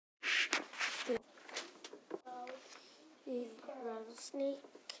A rattlesnake.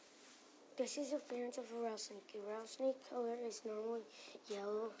 This is the appearance of a rattlesnake. A rattlesnake color is normally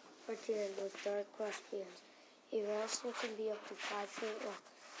yellow or tan with dark cross bands. A rattlesnake can be up to 5 feet long.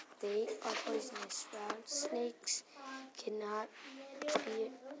 They are poisonous. Rattlesnakes cannot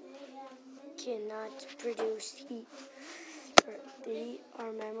produce heat. They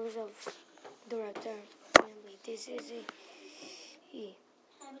are members of the reptile family. This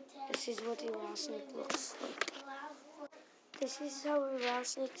is what a rattlesnake looks like. This is how a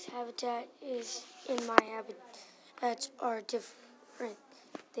rattlesnake's habitat is, and my habitats are different.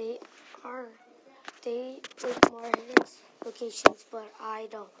 They like more hidden locations, but I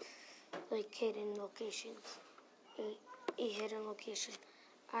don't like hidden locations. A hidden location.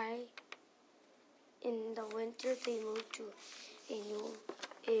 In the winter, they move to a new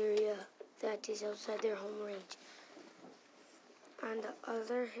area that is outside their home range. On the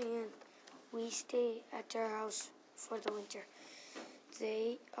other hand, we stay at our house for the winter.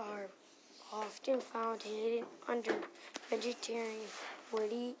 They are often found hidden under vegetarian,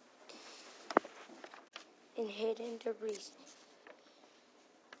 woody, and hidden debris.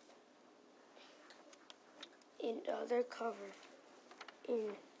 In other cover.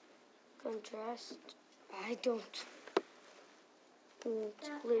 In contrast, I don't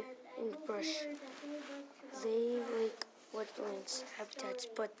live in the brush. They like wetlands habitats,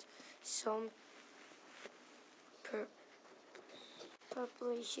 but some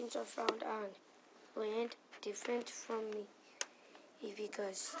populations are found on land different from me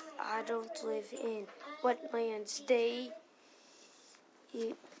because I don't live in wetlands.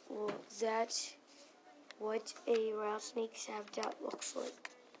 That's what a rattlesnake's habitat looks like.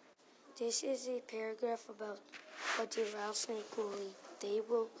 This is a paragraph about what a rattlesnake will eat. They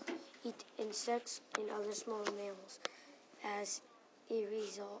will eat insects and other small mammals. As a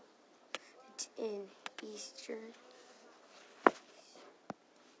result, in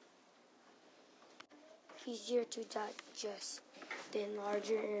easier to digest than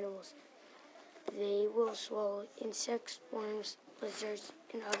larger animals. They will swallow insects, worms, lizards,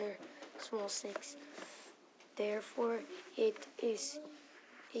 and other small snakes. Therefore, it is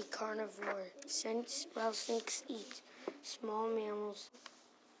a carnivore. Since rattlesnakes eat small mammals,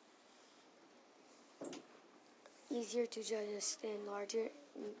 easier to digest than larger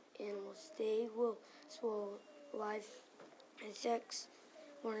animals, they will swallow live insects,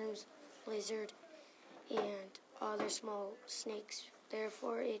 worms, lizards, and other small snakes.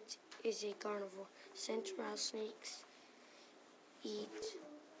 Therefore, it is a carnivore. Since rattlesnakes eat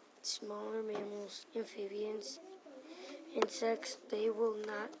smaller mammals, amphibians, insects, they will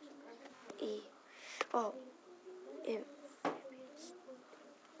not eat.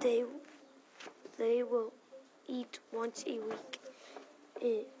 They will eat once a week.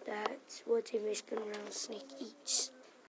 That's what a Mexican rattlesnake eats.